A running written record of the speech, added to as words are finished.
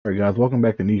Alright guys, welcome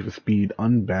back to Need for Speed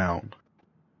Unbound.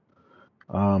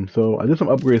 So I did some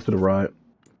upgrades to the ride,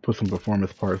 put some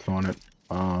performance parts on it.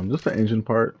 Just the engine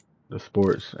part, the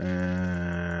sports,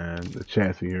 and the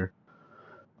chassis here.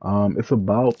 It's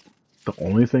about the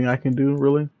only thing I can do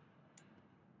really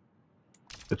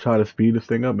to try to speed this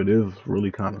thing up. It is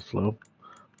really kind of slow,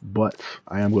 but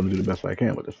I am going to do the best I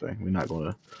can with this thing. We're not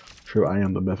going to sure I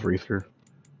am the best racer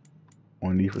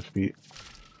on Need for Speed.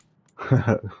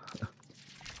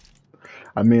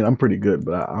 I mean, I'm pretty good,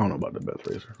 but I don't know about the best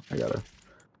racer. I gotta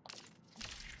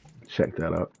check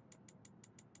that out.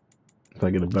 If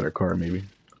I get a better car, maybe.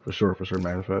 For sure,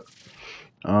 matter of fact.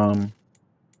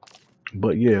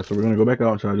 But yeah, so we're gonna go back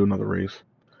out and try to do another race.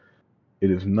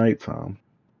 It is nighttime.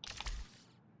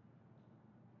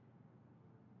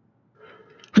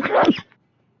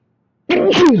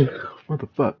 What the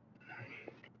fuck?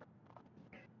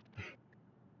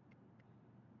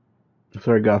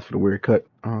 Sorry guys for the weird cut.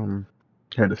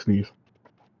 Had to sneeze.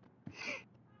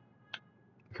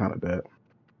 Kinda bad.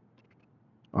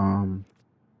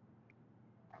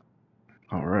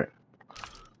 Alright.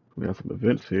 We got some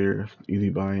events here. Easy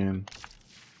buy-in.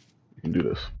 You can do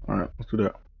this. Alright, let's do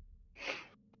that.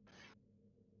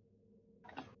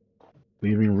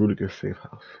 Leaving Rudiger's safe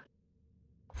house.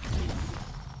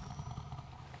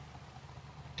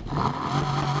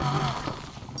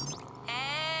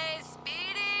 Hey,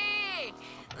 Speedy!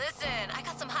 Listen, I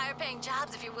got some higher paying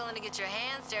jobs if you're willing to get your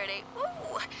hands dirty.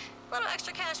 Ooh, a little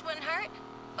extra cash wouldn't hurt.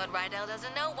 But Rydell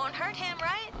doesn't know won't hurt him,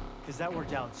 right? Because that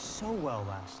worked out so well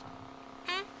last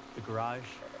time. The garage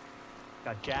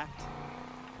got jacked,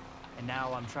 and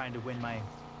now I'm trying to win my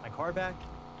car back.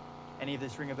 Any of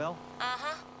this ring a bell?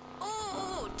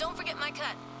 Ooh, don't forget my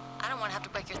cut. I don't want to have to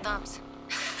break your thumbs.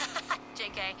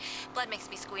 JK, blood makes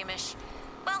me squeamish.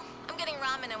 Well, I'm getting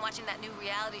ramen and watching that new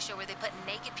reality show where they put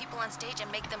naked people on stage and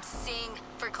make them sing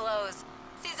for clothes.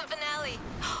 Season finale.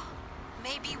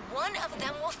 Maybe one of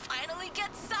them will finally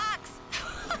get socks.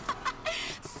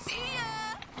 See ya!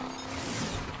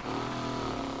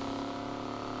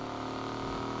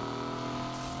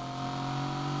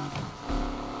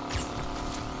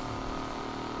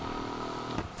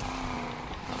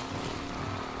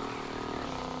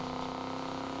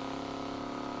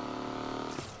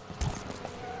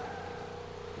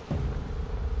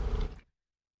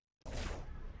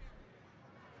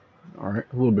 Alright,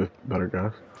 a little bit better,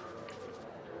 guys.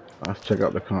 Let's check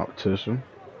out the competition.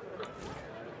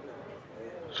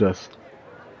 Just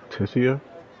Titia,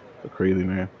 the crazy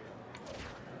man.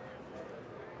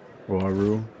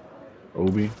 Waru,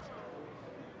 Obi,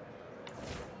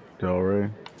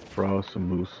 Delray, Frost, and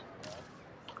Moose.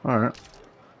 Alright.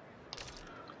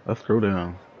 Let's throw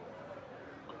down.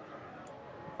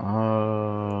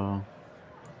 I'm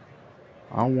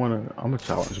a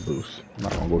challenge boost. I'm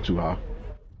not gonna go too high.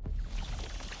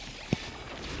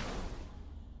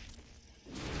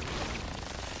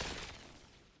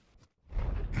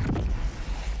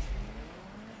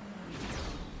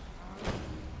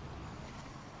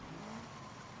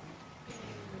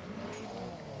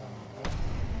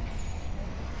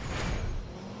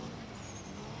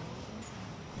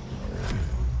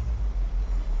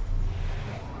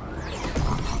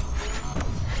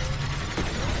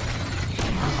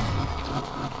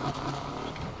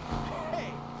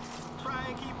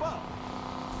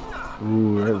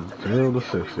 Ooh, that's 0 to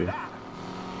 60.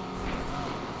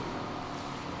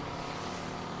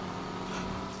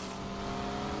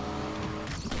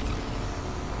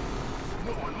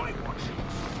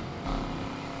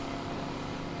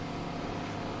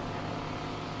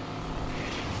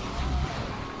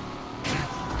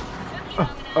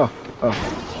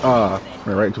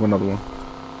 Went right into another one.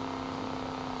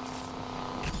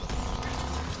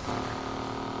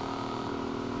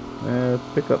 And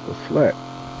pick up the slack.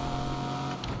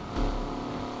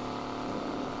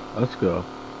 Let's go.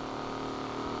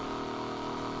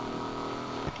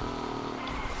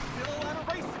 Still a lot of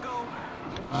race to go.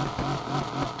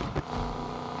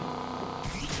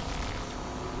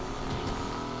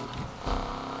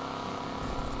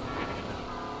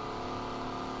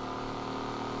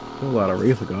 Still a lot of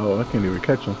race to go. I can't even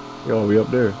catch them. They all the way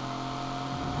up there.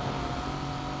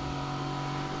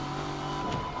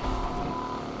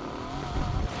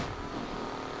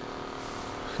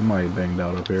 Somebody banged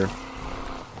out up here.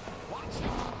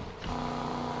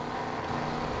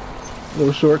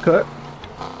 Little shortcut.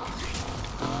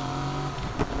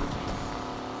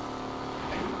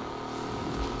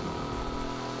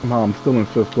 Somehow I'm still in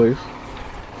 5th place.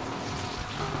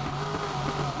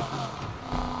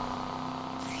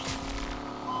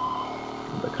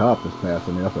 The cop is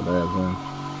passing me. That's a bad thing.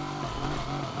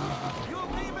 You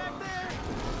okay back there?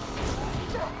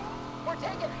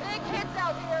 Kids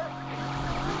out here!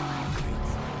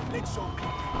 Lakeshore.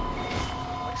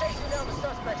 We're chasing down the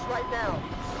suspects right now.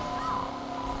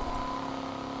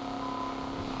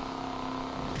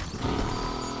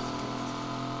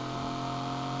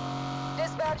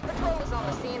 Dispatch patrol is on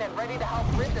the scene and ready to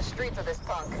help rid the streets of this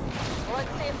punk.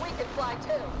 Let's see if we can fly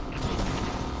too.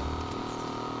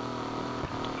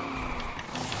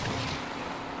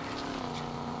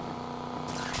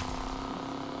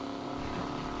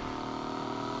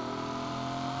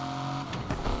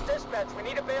 Dispatch, we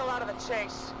need to bail out of the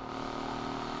chase.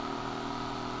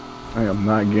 I am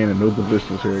not gaining no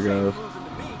positions here, guys.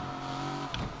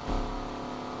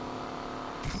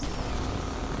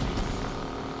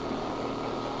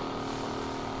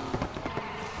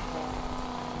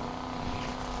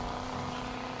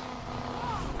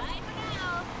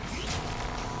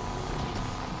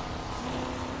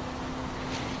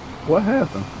 What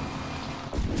happened?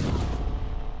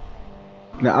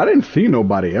 Now, I didn't see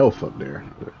nobody else up there.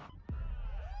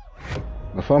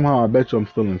 But somehow I bet you I'm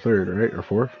still in third, right? Or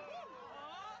fourth?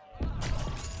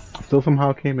 Still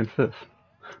somehow came in fifth.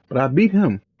 But I beat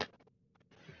him.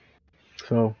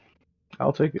 So,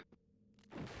 I'll take it.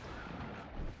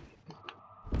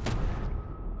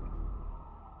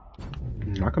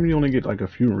 How come you only get like a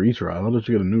few retries? How did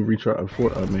you get a new retry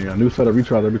before? I mean, a new set of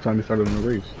retries every time you started a new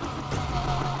race?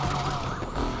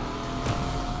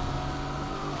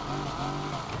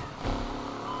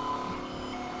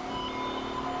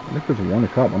 If it's one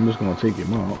cop, I'm just gonna take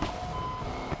him out.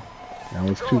 Now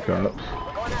it's two cops.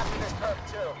 We're going after this perp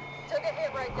too. Took a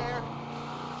hit right there.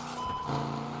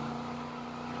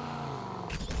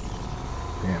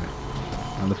 Damn it.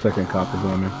 Now the second cop is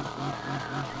on me.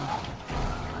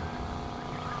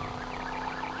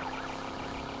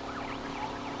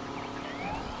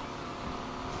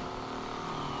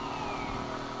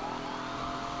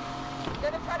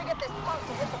 Gonna try to get this punk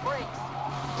to hit the brakes.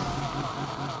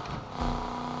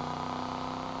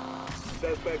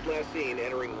 Suspect last seen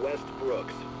entering West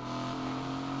Brooks.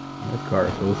 That car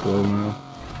is so slow now.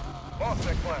 Off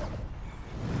that cloud.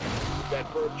 That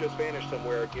perp just vanished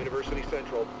somewhere at University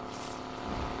Central.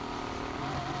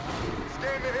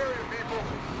 Stay in the area, people.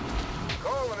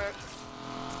 Calling it.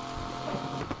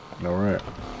 Alright.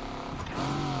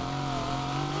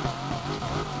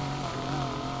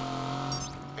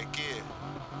 Hey kid,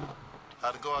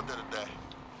 how'd it go out there today?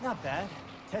 Not bad.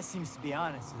 Tess seems to be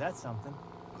honest, so that's something.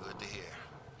 Good to hear.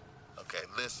 Okay,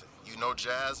 listen, you know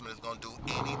Jasmine is gonna do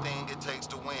anything it takes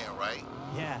to win, right?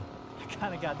 Yeah, I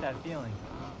kind of got that feeling.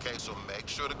 Okay, so make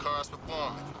sure the car's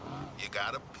performing. You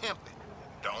gotta pimp it,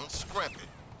 don't scrimp it.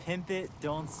 Pimp it,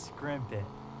 don't scrimp it.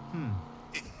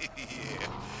 Yeah,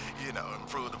 you know,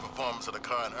 improve the performance of the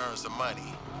car and earn some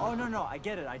money. Oh, no, I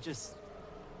get it. I just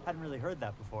hadn't really heard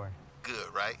that before.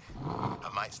 Good, right? I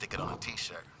might stick it on a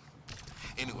t-shirt.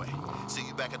 Anyway, see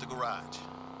you back at the garage.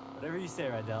 Whatever you say,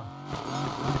 Rydell.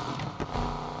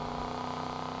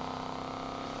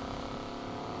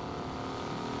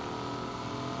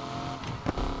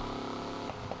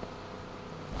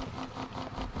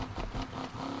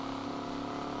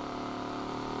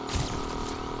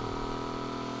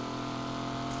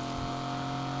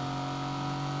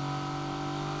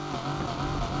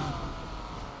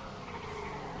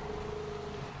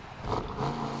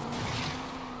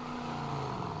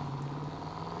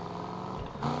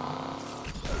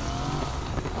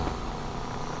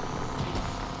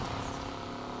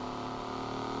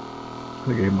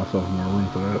 I gave myself more room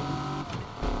for that.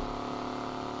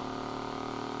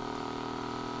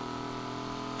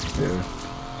 Yeah,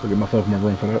 so give myself more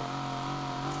room for that.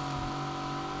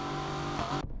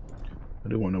 I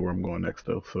do want to know where I'm going next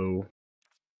though, so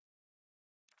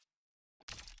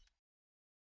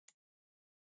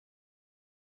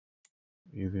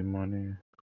easy money.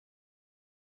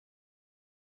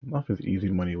 Nothing's easy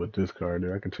money with this card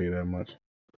there, I can tell you that much.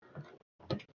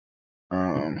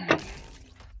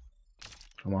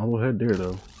 I'm all ahead there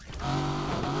though.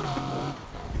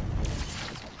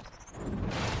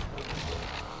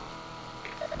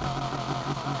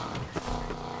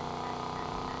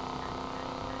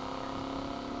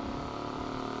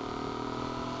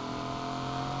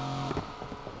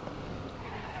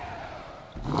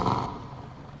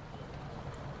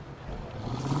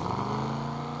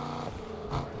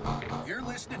 You're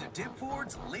listening to Dip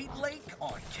Ford's Late Lake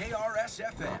on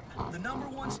KRS-FM, the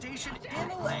 #1 station in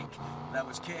the lake. That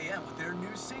was KM with their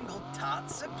new single,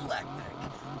 Tots Eclectic.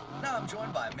 Now I'm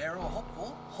joined by Mayoral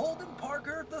hopeful Holden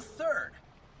Parker III.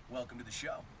 Welcome to the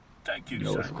show. Thank you,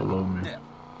 No, it's Simon. below me. Dip.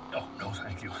 Oh, no,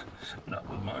 thank you. Not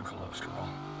with my cholesterol.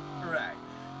 Right.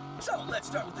 So let's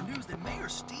start with the news that Mayor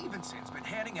Stevenson's been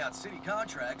handing out city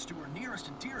contracts to her nearest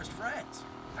and dearest friends.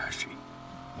 She,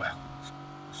 well,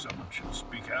 someone should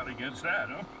speak out against that,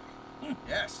 huh?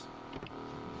 Yes.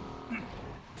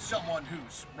 Someone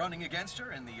who's running against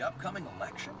her in the upcoming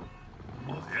election?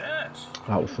 Well, yes.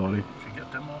 That was funny. Should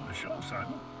get them on the show,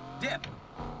 Simon. Dip.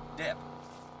 Dip.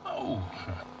 Oh,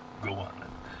 go on then.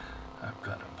 I've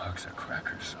got a box of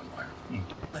crackers somewhere.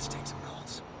 Let's take some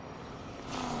calls.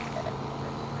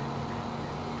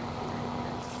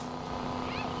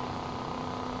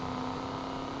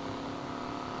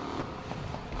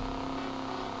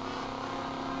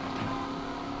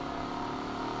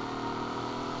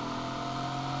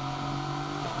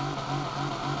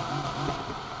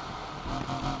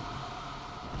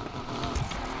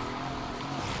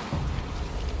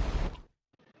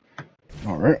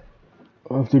 Alright,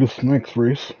 let's do this next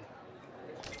race.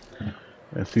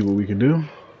 Let's see what we can do.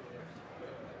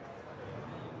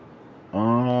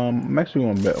 I'm actually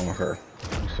gonna bet on her.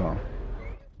 So.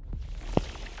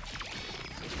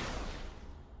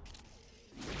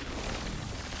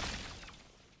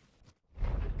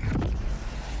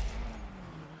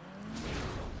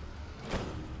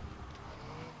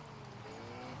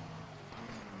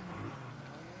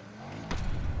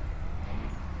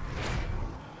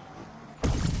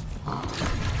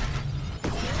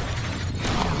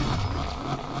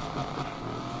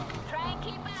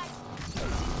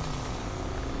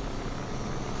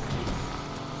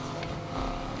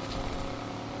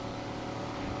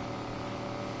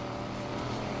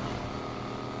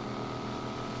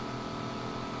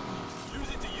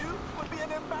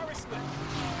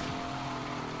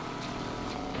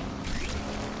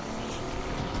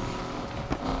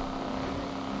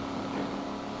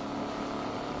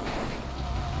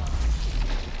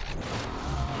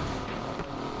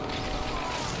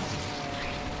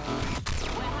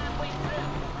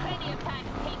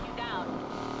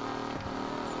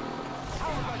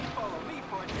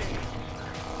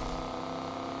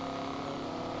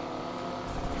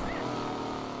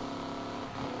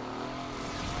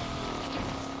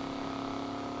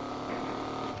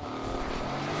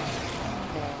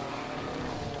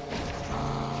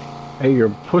 Hey, you're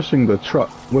pushing the truck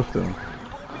with them.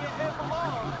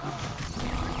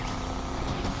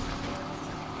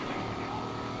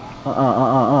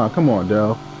 Come on,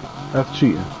 Dell. That's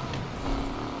cheating.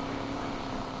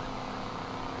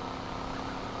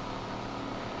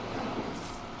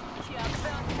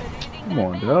 Come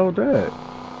on, Dell, Dad.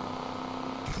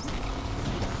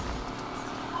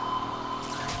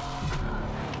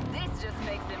 This just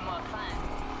makes it more fun.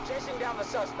 Chasing down the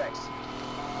suspects.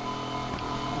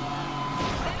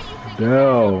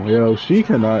 Dell, yo, she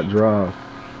cannot drive.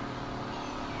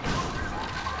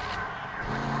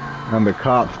 And the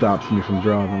cop stops me from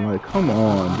driving. Like, come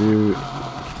on, dude.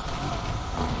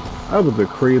 That was the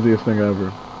craziest thing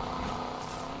ever.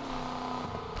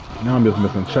 Now I'm just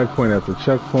missing checkpoint after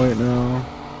checkpoint now.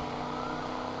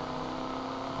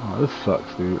 Oh, this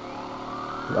sucks, dude.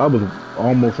 I was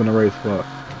almost in a race spot.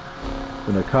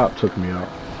 Then the cop took me out.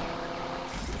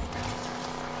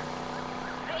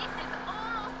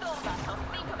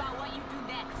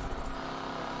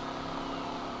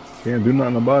 Can't do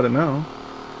nothing about it now.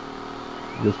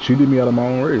 Just cheated me out of my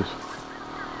own race.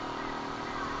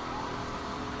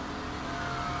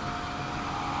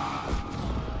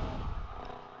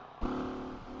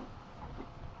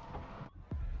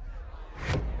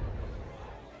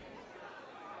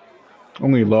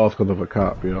 Only lost because of a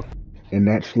cop, yo. And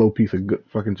that slow piece of good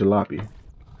fucking jalopy.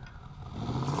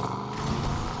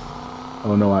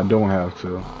 Oh no, I don't have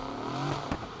to.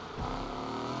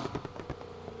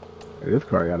 Hey, this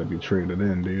car gotta be traded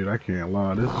in, dude. I can't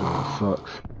lie, this one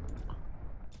sucks.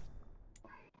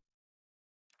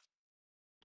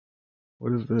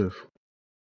 What is this?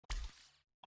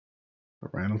 A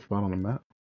random spot on the map?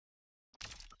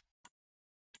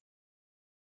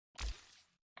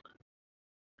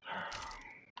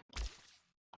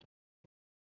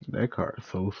 That car is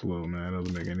so slow, man. It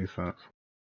doesn't make any sense.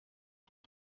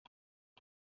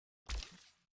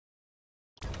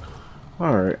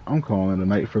 Alright, I'm calling it a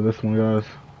night for this one, guys.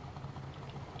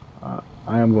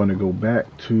 I am going to go back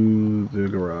to the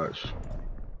garage.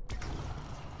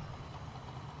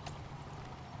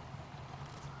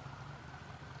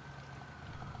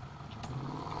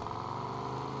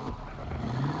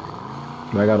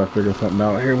 I gotta figure something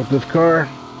out here with this car.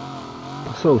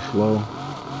 It's so slow.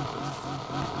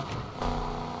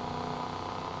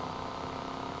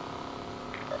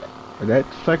 That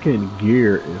second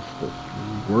gear is the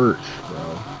worst, bro.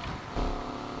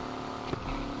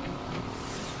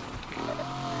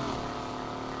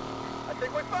 I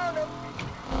think we found him.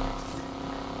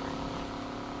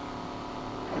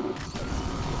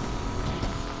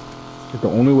 Like, the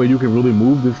only way you can really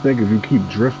move this thing is you keep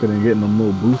drifting and getting them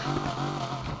little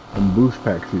boost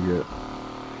packs you get.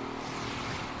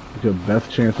 It's your best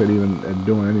chance at even at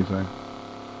doing anything.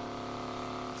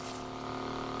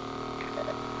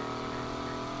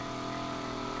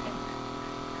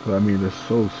 But I mean, it's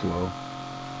so slow.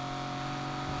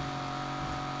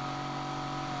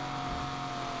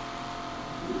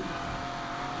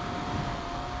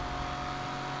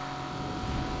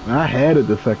 And I had it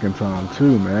the second time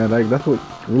too, man. Like, that's what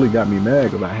really got me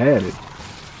mad, because I had it.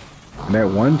 And that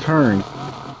one turn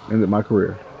ended my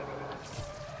career.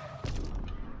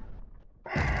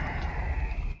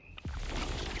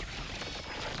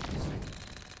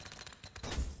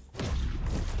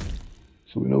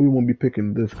 So we know we won't be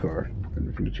picking this car in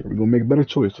the future. We're gonna make better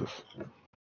choices.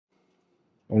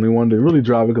 Only one to really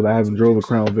drive it because I haven't drove a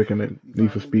Crown Vic in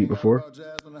Need for Speed before.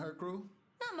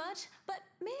 Not much, but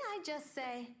may I just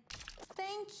say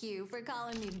thank you for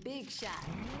calling me Big Shot.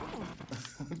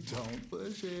 Don't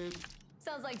push it.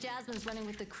 Sounds like Jasmine's running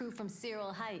with the crew from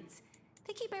Cyril Heights.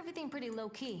 They keep everything pretty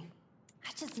low-key.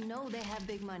 I just know they have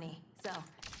big money, so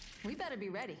we better be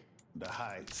ready. The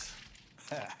Heights.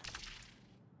 Ha.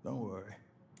 Don't worry.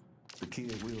 The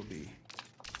kid will be.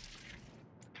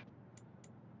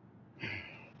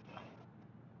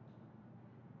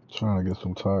 Trying to get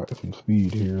some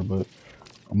speed here, but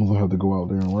I'm gonna have to go out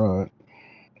there and ride.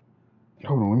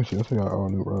 Hold on, let me see. I think I got all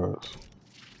new rides.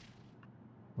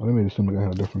 Well, they made it seem like I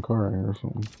had a different car in here or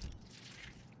something.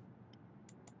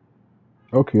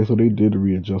 Okay, so they did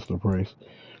readjust the price.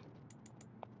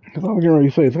 Cause I was getting ready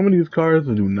to say, some of these cars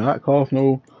do not cost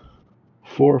no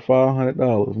 $400 or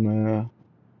 $500, man.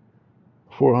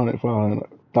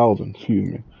 500,000,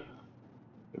 excuse me.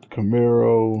 The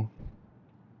Camaro,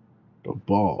 the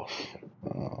Boss,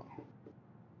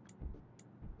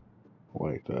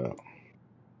 like that.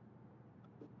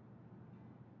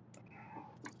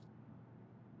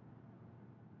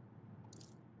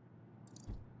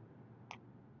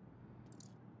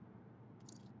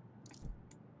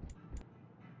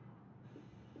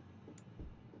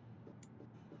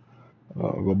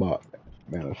 Go by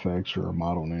manufacturer,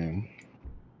 model name.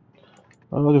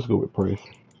 I'll just go with price.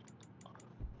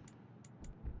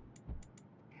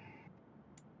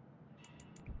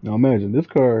 Now imagine this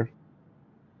car,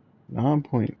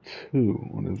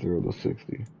 9.2 on the 0 to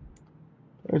 60.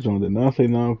 That joint did not say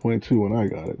 9.2 when I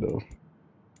got it though.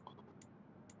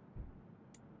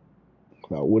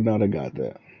 I would not have got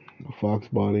that. The Fox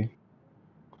body,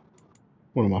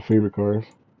 one of my favorite cars.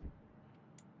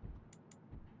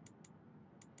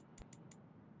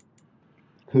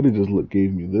 Could have just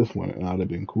gave me this one and I'd have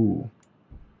been cool.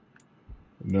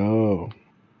 No.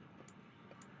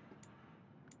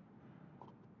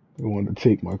 They wanted to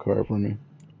take my car from me.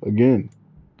 Again.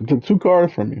 They took 2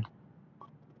 cars from me.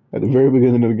 At the very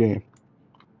beginning of the game.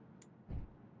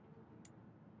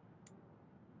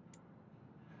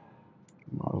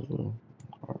 Mazda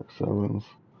RX-7s.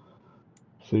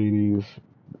 Mercedes.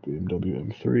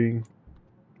 BMW M3.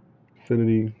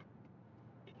 Infiniti.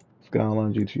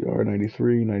 Skyline GTR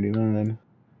 93, 99.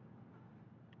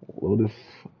 Lotus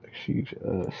Exige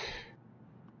S.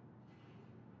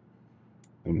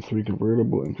 M3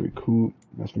 convertible, M3 coupe,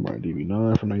 Aston Martin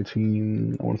DB9 from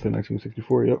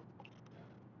 1964, yep.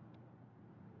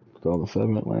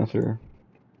 2007 Lancer,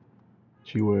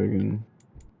 G-Wagon,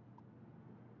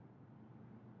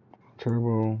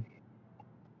 Turbo.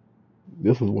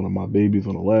 This is one of my babies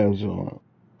on the last joint.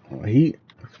 Heat,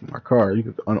 it's my car, you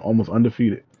could almost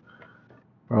undefeated.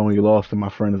 I only lost to my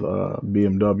friend's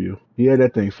BMW. He had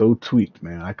that thing so tweaked,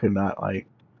 man. I could not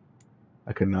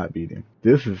beat him.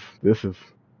 This is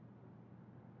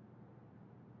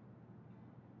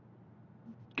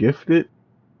gifted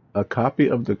a copy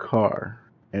of the car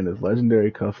and its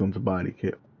legendary customs body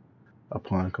kit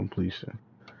upon completion.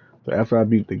 So after I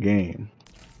beat the game,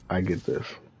 I get this.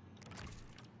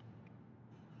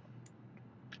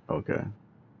 Okay.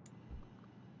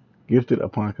 Gifted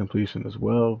upon completion as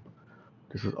well.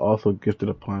 This is also gifted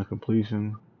upon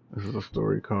completion. This is a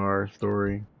story car,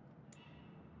 story.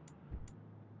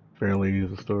 Fair Lady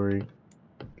is a story.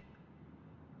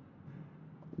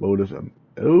 Lotus.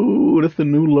 Oh, that's the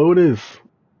new Lotus.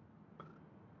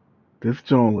 This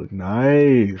joint look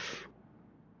nice.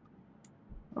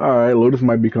 Alright, Lotus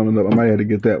might be coming up. I might have to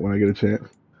get that when I get a chance.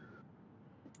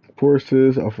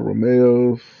 Porsches, Alfa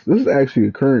Romeos. This is actually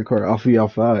a current car I'll see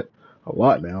outside a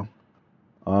lot now.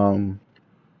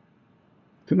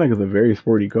 Seems like it's a very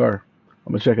sporty car.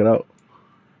 I'm gonna check it out.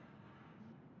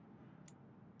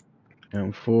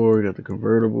 M4, got the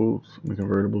convertibles.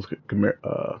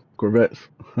 Corvettes.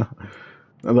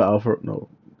 Another Alfa, no,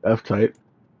 F-Type.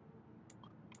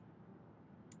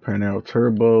 Panamera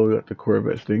Turbo, you got the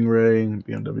Corvette Stingray,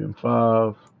 BMW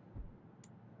M5,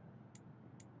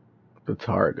 the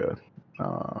Targa.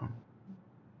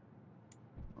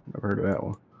 Never heard of that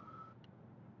one.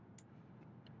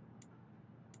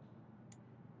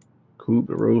 Coupe,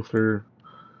 the Roadster,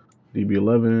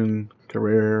 DB11,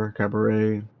 Carrera,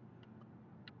 Cabaret,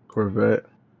 Corvette,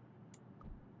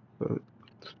 the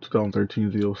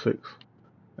 2013 Z06,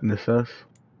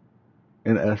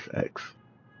 NSX,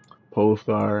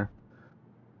 Polestar,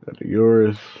 got the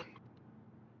Urus,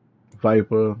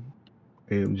 Viper,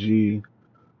 AMG,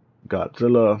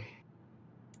 Godzilla,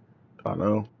 I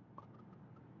know,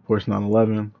 Porsche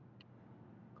 911,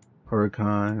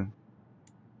 Huracan,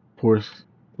 Porsche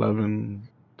 11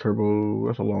 Turbo,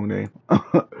 that's a long name.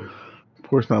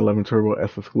 Porsche 911 Turbo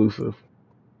S exclusive,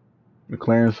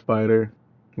 McLaren Spider,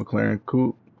 McLaren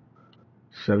Coupe,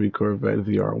 Chevy Corvette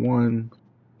ZR1,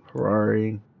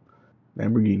 Ferrari,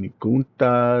 Lamborghini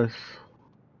Countach,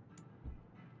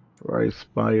 Ferrari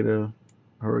Spider,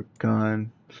 Huracan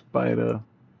Spider,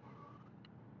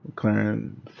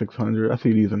 McLaren 600. I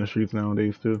see these in the streets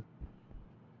nowadays too.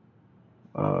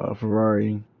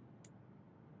 Ferrari,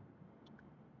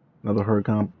 another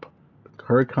Huracan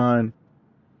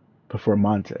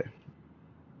Performante.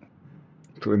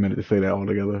 Took a minute to say that all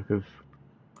together because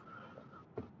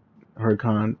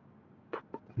Huracan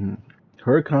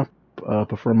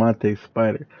Performante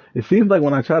Spider. It seems like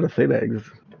when I try to say that,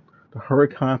 the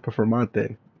Huracan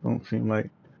Performante don't seem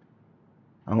like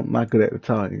I'm not good at the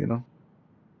time, you know.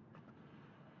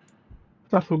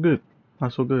 It's not so good.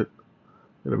 Not so good.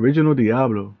 The original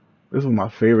Diablo. This was my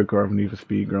favorite car from Need for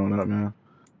Speed growing up, man.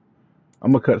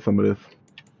 I'm gonna cut some of this.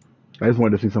 I just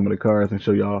wanted to see some of the cars and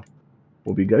show y'all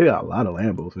what we got. We got a lot of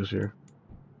Lambos this year.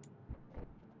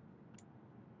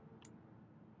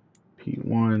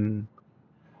 P1,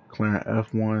 McLaren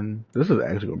F1. This is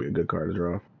actually gonna be a good car to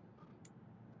drive.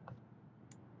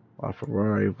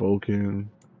 Ferrari, Vulcan,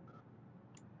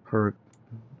 Carrera,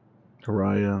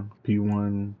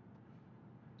 P1,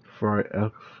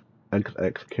 Ferrari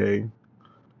XXK,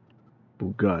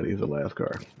 Bugatti is the last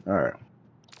car. Alright.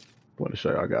 Want to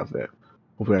show y'all guys that.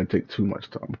 Hopefully I didn't take too much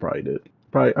time. Probably did.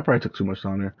 I probably took too much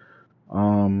time there.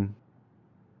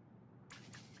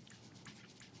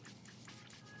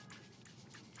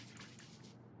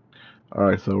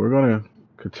 Alright, so we're gonna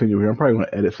continue here. I'm probably gonna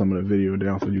edit some of the video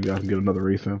down so you guys can get another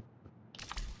race in.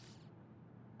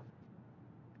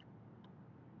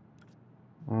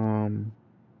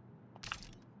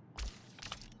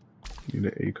 Need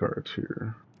the A cards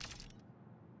here.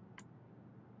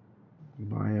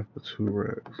 Buying for 2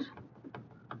 racks.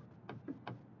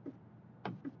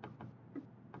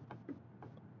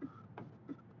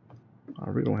 I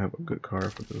really don't have a good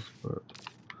card for this, but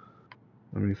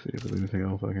let me see if there's anything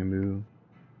else I can do.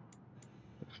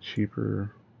 It's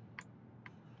cheaper.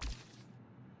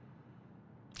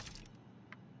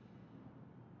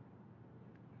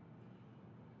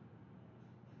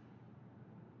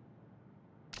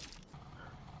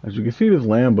 As you can see, this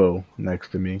Lambo next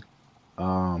to me.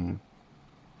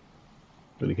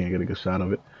 Really can't get a good shot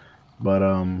of it, but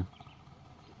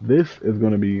this is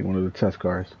going to be one of the test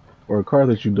cars, or a car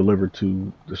that you deliver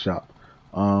to the shop.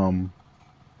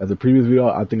 As a previous video,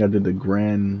 I think I did the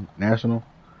Grand National.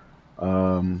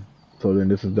 So then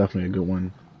this is definitely a good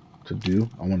one to do.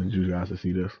 I wanted you guys to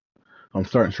see this. I'm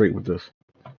starting straight with this,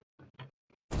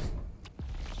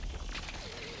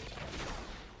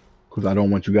 because I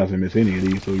don't want you guys to miss any of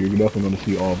these, so you're definitely going to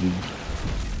see all of these.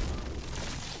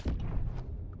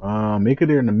 Make it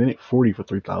there in a minute 40 for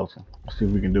 3,000. Let's see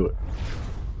if we can do it.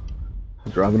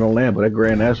 I'm driving on land, but that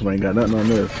Grand National ain't got nothing on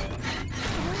this.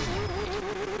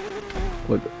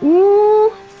 Look,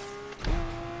 ooh!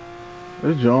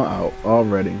 There's John out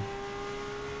already.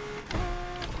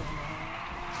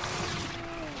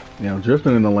 Yeah,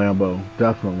 drifting in the Lambo,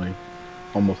 definitely.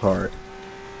 Almost hard.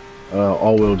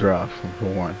 All-wheel drive,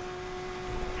 for one.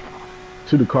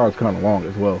 2, the car's kind of long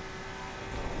as well.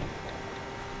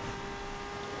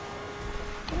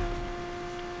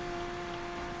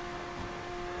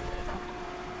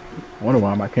 I wonder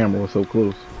why my camera was so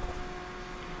close.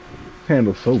 This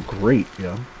handle's so great,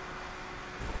 yo.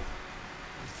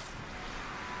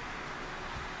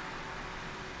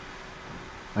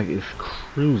 Like, it's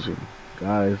cruising,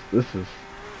 guys. This is...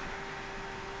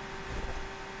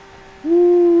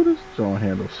 Woo, this John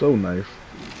handle's so nice.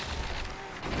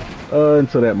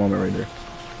 Until that moment right there.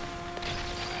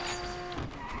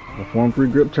 Perform 3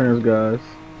 grip turns, guys.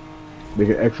 Make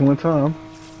an excellent time.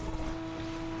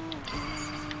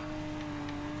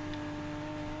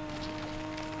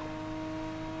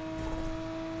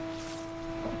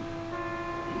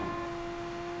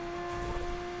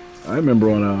 I remember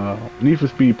on Need for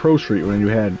Speed Pro Street when you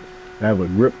had to have a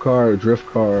grip car, a drift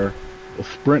car, a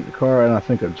sprint car, and I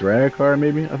think a drag car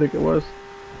maybe, I think it was.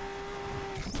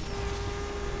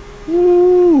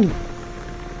 Woo!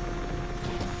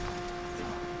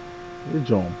 You're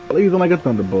John blazing like a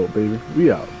thunderbolt, baby. We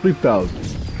out.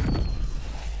 3,000.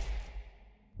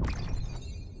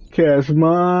 Cash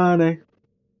money.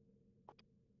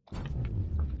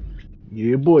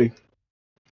 Yeah, boy.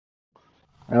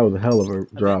 That was a hell of a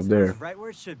drop there. Right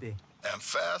where it should be. And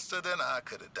faster than I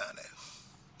could have done it.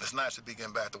 It's nice to be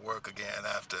getting back to work again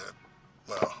after,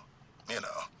 well, you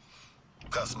know,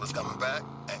 customers coming back,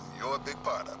 and you're a big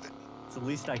part of it. It's the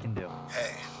least I can do.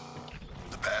 Hey,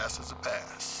 the past is a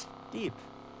pass. Deep,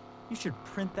 you should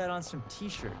print that on some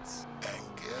t-shirts. And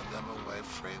give them away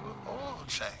free with oil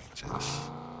changes.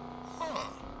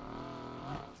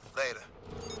 Later.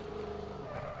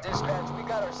 Dispatch, we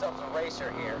got ourselves a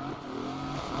racer here.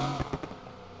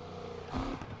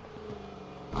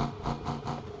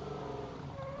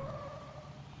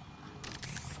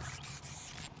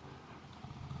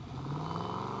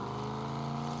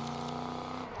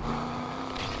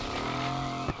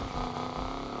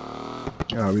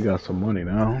 Yeah, we got some money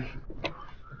now.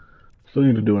 Still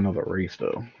need to do another race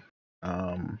though.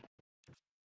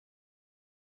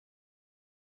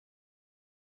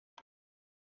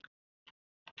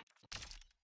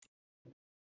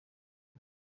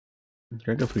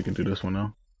 I guess we can do this one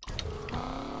now.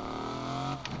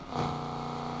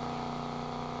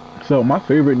 So my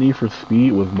favorite Need for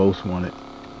Speed was Most Wanted.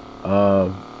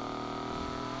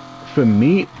 For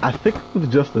me, I think it was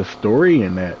just the story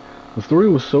in that. The story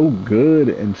was so good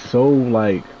and so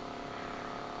like,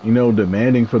 you know,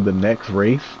 demanding for the next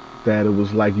race that it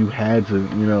was like you had to,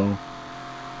 you know,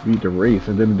 beat the race.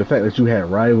 And then the fact that you had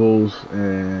rivals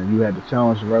and you had to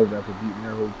challenge the rivals after beating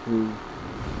their whole crew.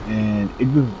 And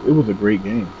it was a great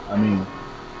game. I mean,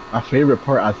 my favorite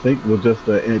part I think was just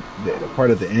the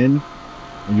part at the end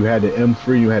when you had the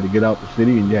M3, you had to get out the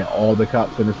city and you had all the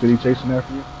cops in the city chasing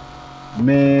after you.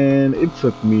 Man, it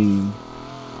took me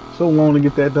so long to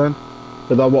get that done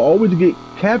because I will always get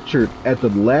captured at the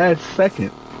last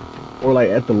second or like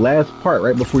at the last part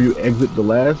right before you exit the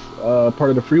last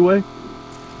part of the freeway,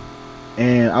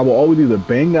 and I will always either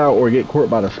bang out or get caught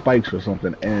by the spikes or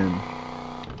something, and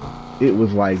it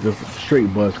was like just a straight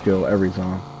buzzkill every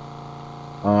time.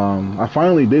 I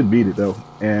finally did beat it though,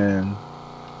 and I'm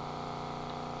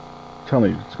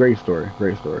telling you, it's a great story,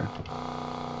 great story.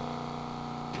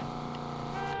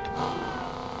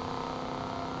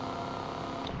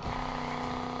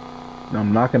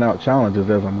 I'm knocking out challenges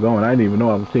as I'm going. I didn't even know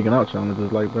I was taking out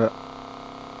challenges like that.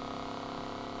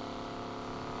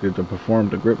 Did the perform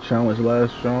the grip challenge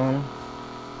last, Sean?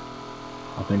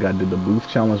 I think I did the boost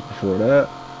challenge before that.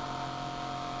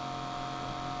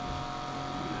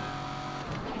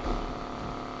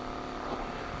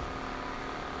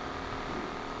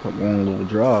 Put one little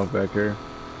drive back here.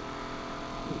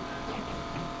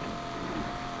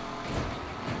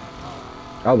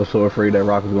 I was so afraid that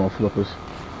rock was gonna flip us.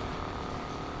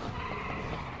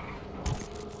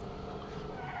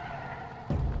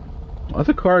 Once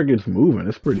the car gets moving,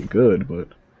 it's pretty good, but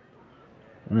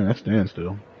man, that stands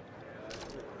still.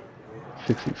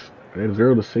 60,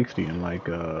 0 to 60 in like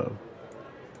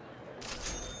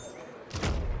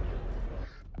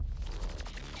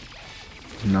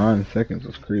 9 seconds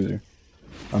is crazy.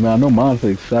 I mean, I know mine's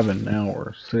like 7 now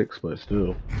or 6, but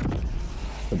still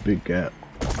a big gap.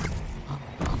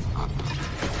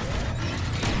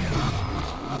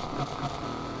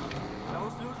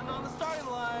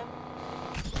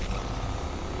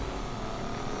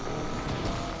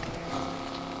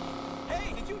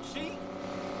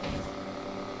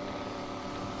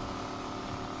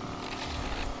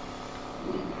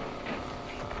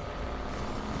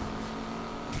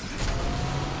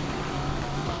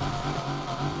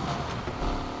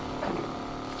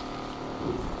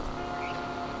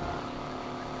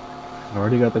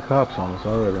 Already got the cops on us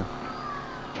already.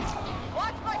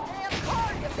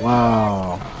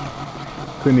 Wow.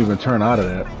 Couldn't even turn out of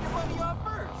that.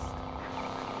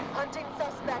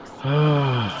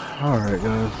 Alright,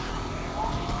 guys.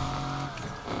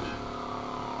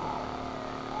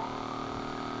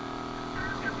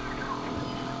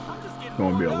 It's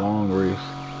gonna be a long race.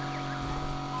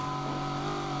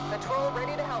 Patrol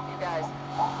ready to help you guys.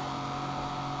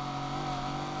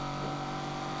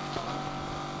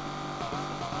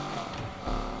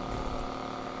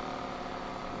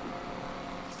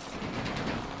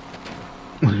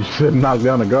 You should knock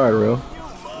down the guardrail.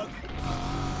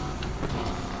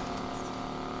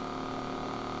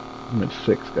 I'm at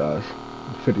 6, guys.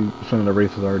 50% of the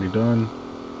race is already done.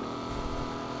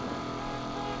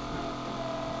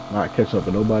 Not catching up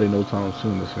to nobody no time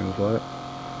soon, it seems like.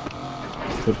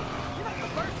 You're not the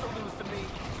first to lose to me.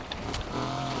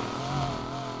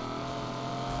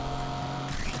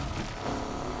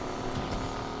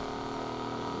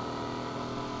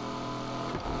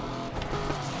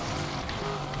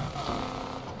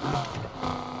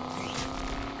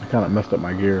 I kind of messed up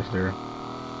my gears there.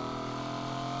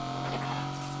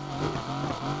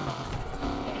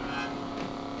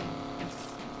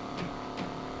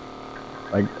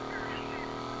 Like,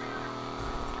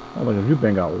 oh, like if you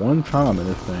bang out one time in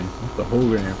this thing, that's the whole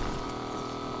game.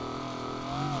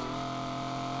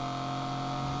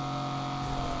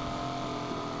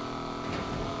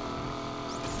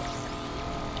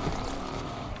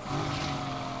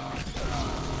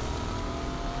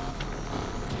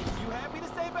 You happy to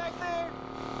stay back there?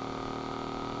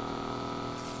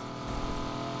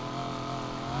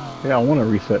 Yeah, I want to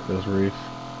reset this race.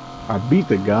 I beat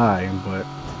the guy, but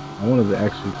I wanted to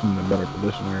actually come in a better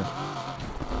position here.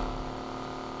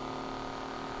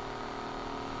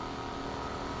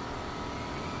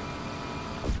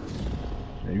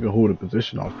 Yeah, you can hold a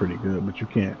position off pretty good, but you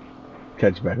can't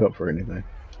catch back up for anything.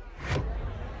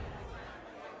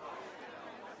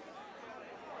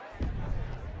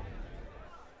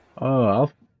 I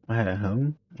had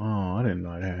him. Oh, I didn't know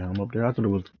I had him up there. I thought it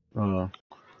was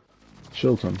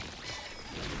Chilton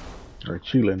or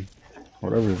Chilin,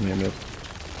 whatever his name is.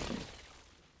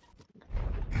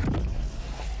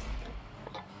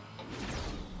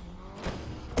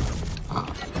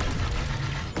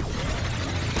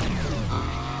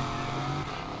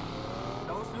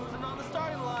 No snoozing on the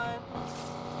starting line.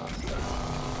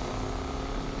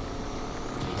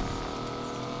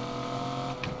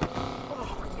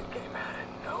 Oh, you came out of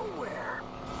nowhere.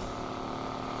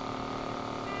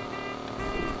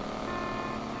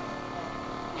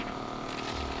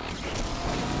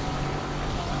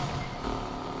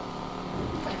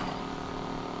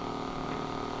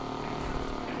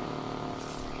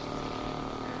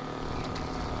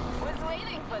 Was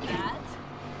waiting for that.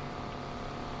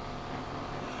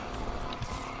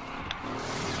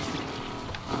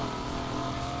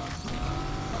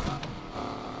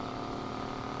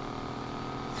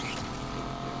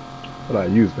 But I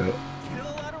used that. Still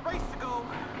a lot of race to go.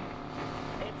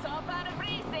 It's all part of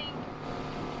racing.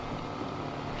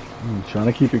 Trying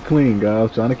to keep it clean,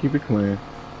 guys. Trying to keep it clean.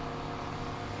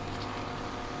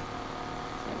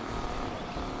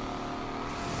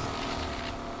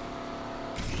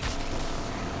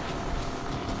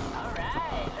 All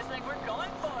right, looks like we're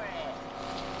going for it.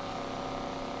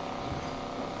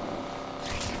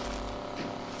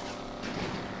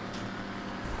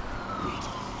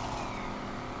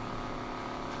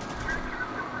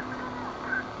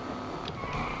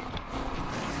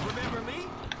 Remember me?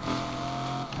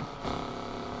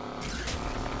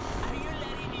 Are you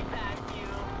letting me pass you?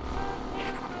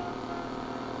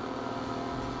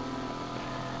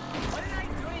 What did I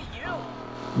do to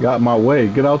you? Got my way.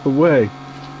 Get out the way.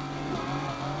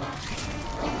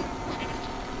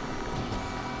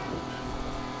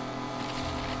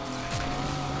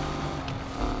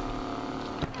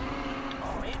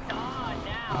 Oh, it's on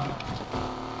now.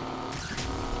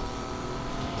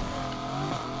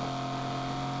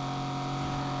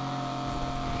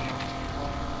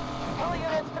 All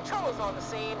units, patrol's on the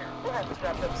scene. We'll have this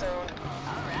wrapped up soon. All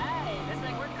right, looks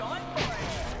like we're going for it.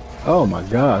 Oh my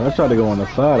god. I tried to go on the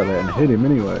side of that and hit him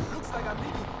anyway. Looks like I'm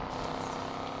leaving.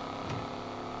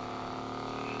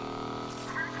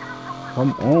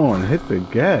 Come on. Hit the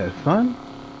gas, son.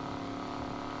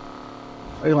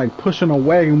 They like pushing a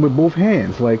wagon with both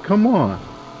hands. Like, come on.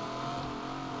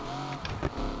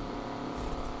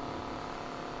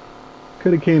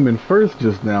 Could have came in first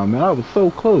just now, man. I was so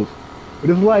close.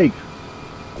 But it's like,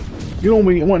 you don't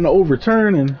be wanting to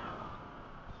overturn and...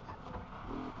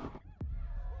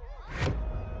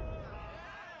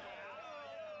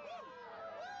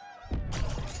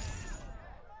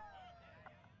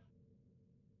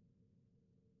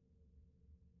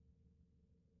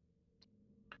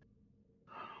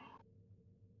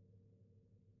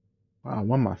 Wow, I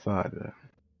won my side there.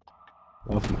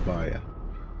 Lost some fire.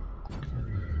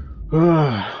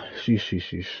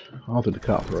 Sheesh. I don't think the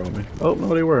cops were on me. Oh,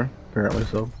 no, they were. Apparently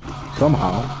so.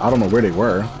 Somehow. I don't know where they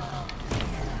were.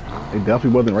 They definitely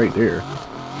wasn't right there.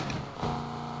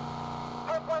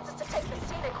 Herb wants us to take the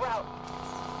scenic route.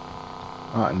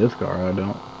 Not in this car, I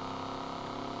don't.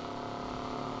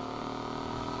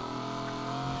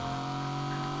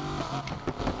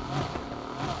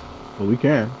 Well, we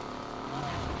can.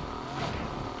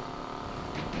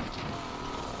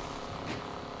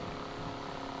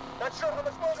 Not sure how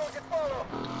much longer we can follow.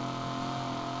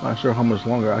 Not sure how much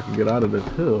longer I can get out of this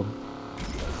hill.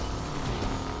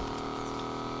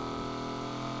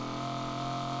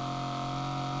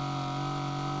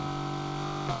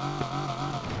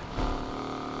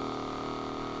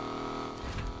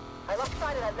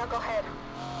 spotted that knucklehead.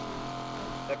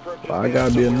 That perp just I vanished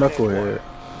gotta be a somewhere in knucklehead.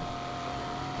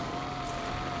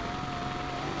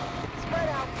 Spread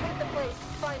out, sweep the place,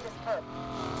 find this perp.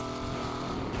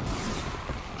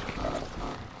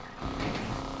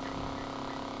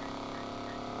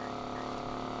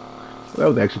 That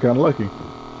was actually kind of lucky.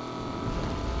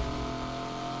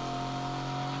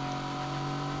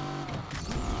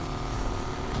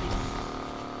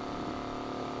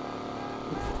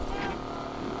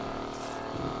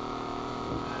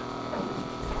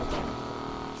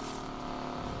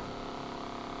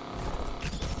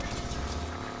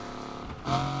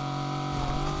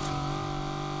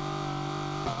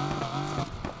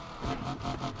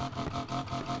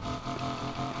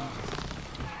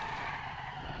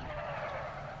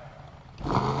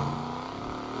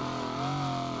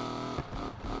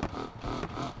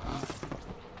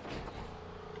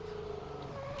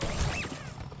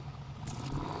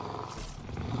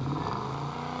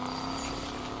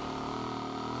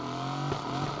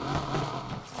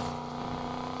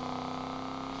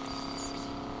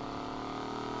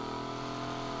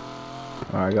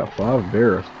 Alright, I got 5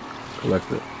 bears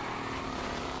collected.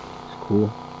 It's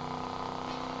cool.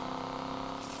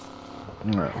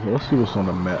 Alright, so let's see what's on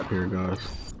the map here, guys.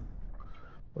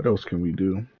 What else can we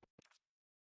do?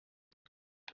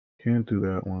 Can't do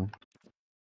that one.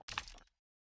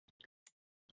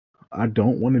 I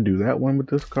don't want to do that one with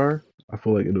this car. I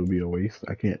feel like it'll be a waste.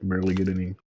 I can't barely get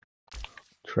any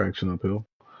traction uphill.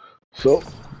 So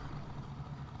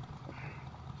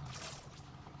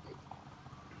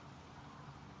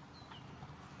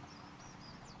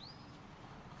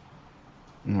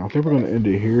I think we're gonna end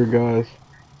it here, guys. Is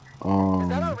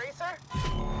that our racer? I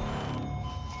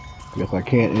guess I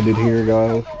can't end it here,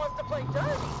 guys,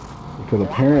 because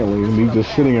apparently me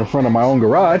just sitting in front of my own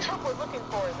garage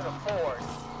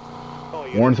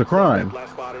warrants a crime.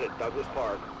 Last spotted at Douglas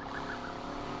Park.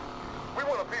 We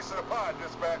want a piece of the pie,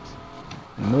 dispatch.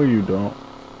 No, you don't.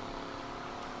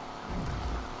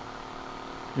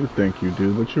 You think you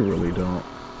do, but you really don't.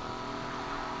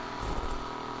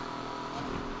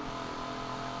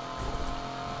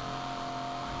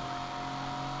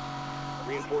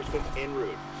 Reinforcements en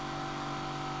route.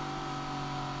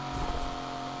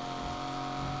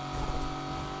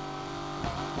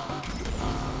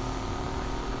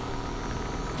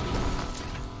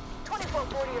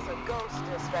 Is a ghost,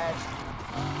 dispatch.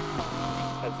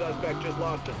 That suspect just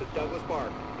lost us at Douglas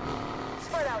Park.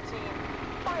 Spread out, team.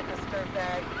 Find this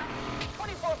dirtbag.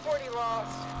 2440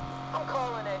 lost. I'm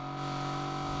calling it.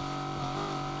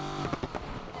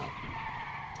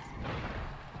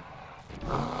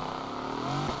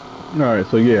 Alright,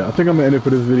 so yeah, I think I'm gonna end it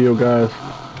for this video, guys.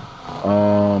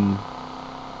 I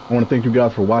want to thank you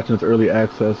guys for watching this early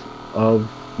access of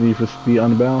Need for Speed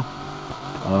Unbound.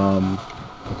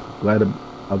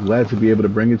 I'm glad to be able to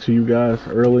bring it to you guys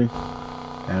early,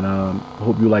 and I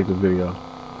hope you like the video.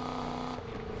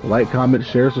 Like, comment,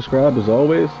 share, subscribe as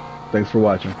always. Thanks for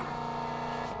watching.